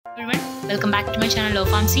Everyone, welcome back to my channel Low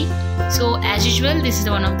Pharmacy. So as usual, this is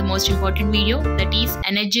one of the most important video, that is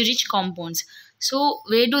energy rich compounds. So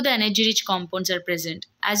where do the energy rich compounds are present?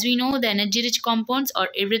 As we know, the energy rich compounds are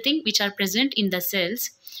everything which are present in the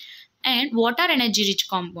cells. And what are energy rich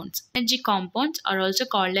compounds? Energy compounds are also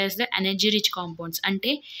called as the energy rich compounds.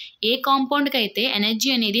 అంటే ఏ compound కి అయితే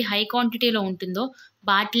energy అనేది high క్వాంటిటీలో ఉంటుందో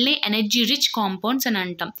వాటిని energy rich compounds అని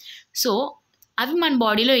అంటాం. So అవి మన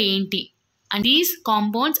బాడీలో ఏంటి? And these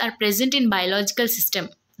compounds are present in biological system.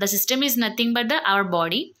 The system is nothing but our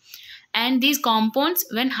body. And these compounds,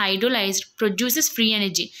 when hydrolyzed, produces free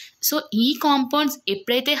energy. So, these compounds,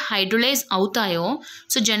 eppadaithe hydrolyze avutayo,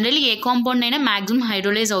 so generally a compound aina maximum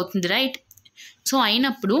hydrolyze avutundi, right? So,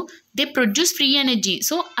 ainappudu they produce free energy.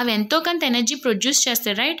 So, avi ento kanta energy produce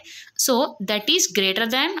chestaru, right? So, that is greater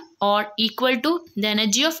than or equal to the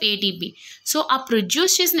energy of ATP. So, ఆ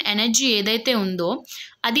produce చేసిన energy ఏదైతే ఉందో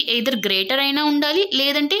అది either greater అయినా ఉండాలి,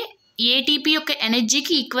 లేదంటే ATP యొక్క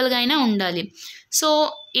ఎనర్జీకి ఈక్వల్గా అయినా ఉండాలి. సో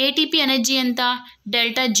ఏటీపీ ఎనర్జీ ఎంత?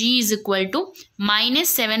 Delta G is equal to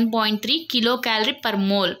 -7.3 kilo calorie per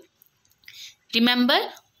mole. Remember,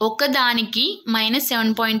 ఒకదానికి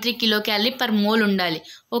 -7.3 కిలో క్యాలరీ పర్ మోల్ ఉండాలి.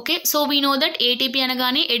 Okay, so we know that ATP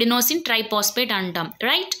అనగానే ఎడినోసిన్ ట్రైపాస్ఫేట్ అంటాం,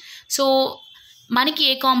 రైట్? సో మనకి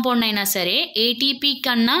ఏ కాంపౌండ్ అయినా సరే ఏటీపీ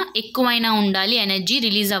కన్నా ఎక్కువైనా ఉండాలి, ఎనర్జీ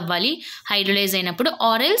రిలీజ్ అవ్వాలి హైడ్రోలైజ్ అయినప్పుడు,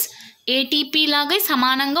 ఆర్ఎల్స్ ఏటీపీ లాగా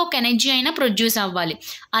సమానంగా ఒక ఎనర్జీ అయినా ప్రొడ్యూస్ అవ్వాలి.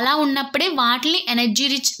 అలా ఉన్నప్పుడే వాటిని energy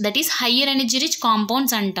rich, that is higher energy rich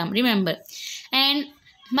compounds అంటాం, రిమెంబర్. అండ్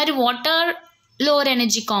మరి what are lower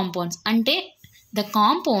energy compounds అంటే the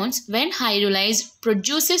compounds when hydrolyzed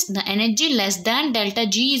produces the energy less than delta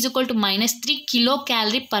G is equal to -3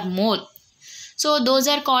 kilocalorie per mole. So those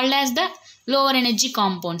are called as the lower energy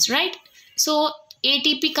compounds, right? So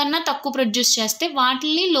ATP కన్నా తక్కువ produce చేస్తే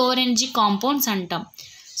వాటిని lower energy compounds అంటాం.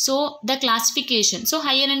 So the classification, so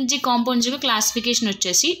higher energy compounds యొక్క classification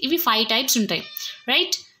వచ్చేసి ఇవి 5 types ఉంటాయి,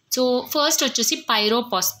 right? So first వచ్చేసి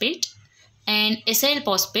pyrophosphate and acyl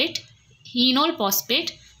phosphate, enol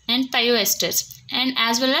phosphate and thioesters, and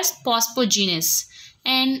as well as phosphogenes.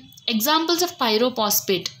 And examples of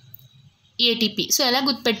pyrophosphate ATP, so ela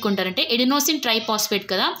gutpetukuntarante adenosine triphosphate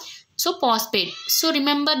kada, so phosphate. So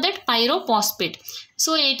remember that pyrophosphate. So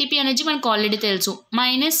ATP energy manaku already telusu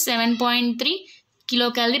 -7.3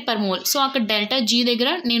 kilocalorie per mole. So akka delta G దగ్గర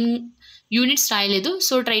నేను units రాయలేదు,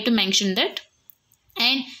 so try to mention that.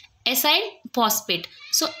 And acyl phosphate,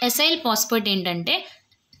 so acyl phosphate ఏంటంటే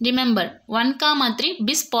remember 1,3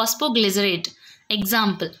 bis phosphoglycerate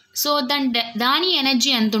example. So దాని energy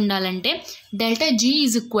ఎంత ఉండాలంటే delta G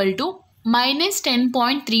is equal to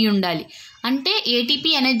 -10.3 ఉండాలి, అంటే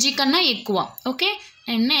ATP energy కన్నా ఎక్కువ. Okay,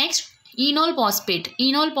 and next enol phosphate.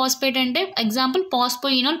 Enol phosphate అంటే example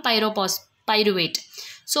ఫాస్ఫోఈనోల్ pyruvate.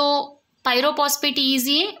 So pyrophosphate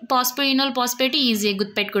ఈజీయే, ఫాస్ఫోఈనోల్ phosphate ఈజీయే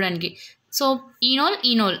గుర్తుపెట్టుకోవడానికి. So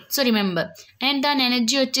enol, so remember. And దాని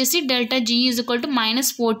ఎనర్జీ వచ్చేసి delta G is equal to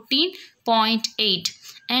 -14.8.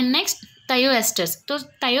 And next థయోఎస్టర్స్. So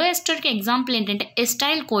థయోఎస్టర్కి example ఏంటంటే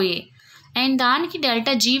ఎస్టైల్ కోయే, and దానికి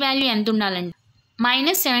delta G value ఎంత ఉండాలంటే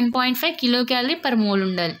 -7.5 kilo calorie per mole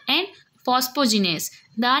ఉండాలి. And ఫాస్ఫోజినేస్,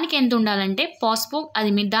 దానికి ఎంత ఉండాలంటే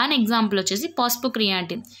దాని ఎగ్జాంపుల్ వచ్చేసి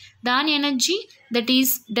ఫాస్ఫోక్రియాటిన్, దాని energy that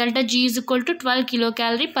is delta G is equal to 12 kilo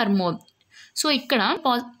calorie per mole. So ఇక్కడ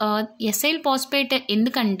ఎసైల్ ఫాస్ఫేట్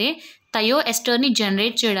ఎందుకంటే థయో ఎస్టర్ని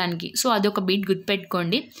జనరేట్ చేయడానికి, సో అదొక బిట్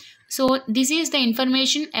గుర్తుపెట్టుకోండి. So this is the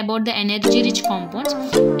information about the energy rich compounds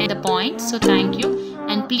and the points. So thank you,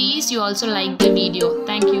 and please you also like the video.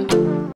 Thank you.